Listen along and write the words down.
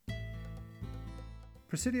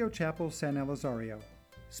Presidio Chapel, San Elizario.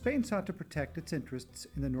 Spain sought to protect its interests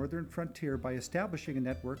in the northern frontier by establishing a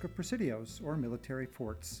network of presidios, or military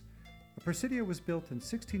forts. A presidio was built in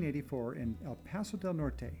 1684 in El Paso del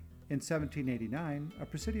Norte. In 1789, a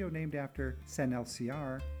presidio named after San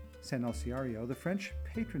Elizario, the French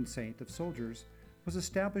patron saint of soldiers, was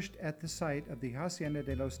established at the site of the Hacienda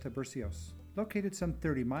de los Tiburcios, located some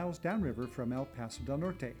 30 miles downriver from El Paso del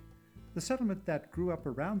Norte. The settlement that grew up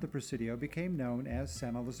around the presidio became known as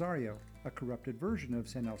San Elizario, a corrupted version of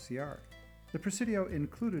San Elciar. The presidio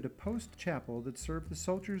included a post chapel that served the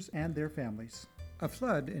soldiers and their families. A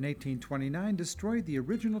flood in 1829 destroyed the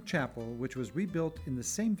original chapel, which was rebuilt in the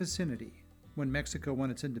same vicinity. When Mexico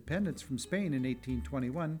won its independence from Spain in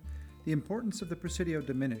 1821, the importance of the presidio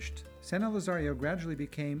diminished. San Elizario gradually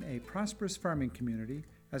became a prosperous farming community,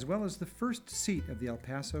 as well as the first seat of the El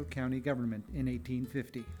Paso County government in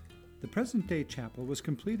 1850. The present-day chapel was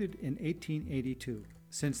completed in 1882.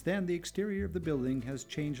 Since then, the exterior of the building has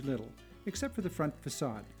changed little, except for the front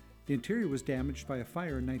facade. The interior was damaged by a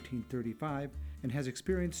fire in 1935 and has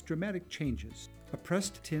experienced dramatic changes. A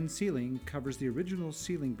pressed tin ceiling covers the original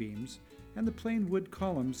ceiling beams, and the plain wood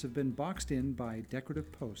columns have been boxed in by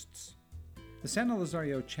decorative posts. The San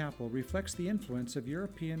Elizario Chapel reflects the influence of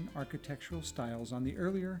European architectural styles on the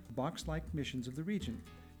earlier box-like missions of the region.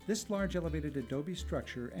 This large elevated adobe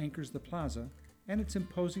structure anchors the plaza, and its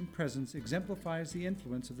imposing presence exemplifies the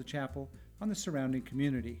influence of the chapel on the surrounding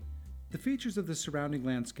community. The features of the surrounding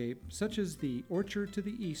landscape, such as the orchard to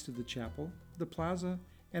the east of the chapel, the plaza,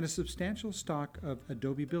 and a substantial stock of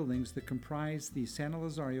adobe buildings that comprise the San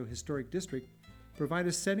Elizario Historic District, provide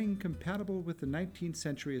a setting compatible with the 19th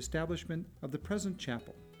century establishment of the present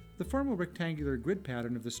chapel. The formal rectangular grid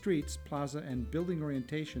pattern of the streets, plaza, and building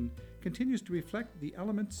orientation continues to reflect the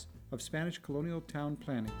elements of Spanish colonial town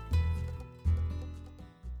planning.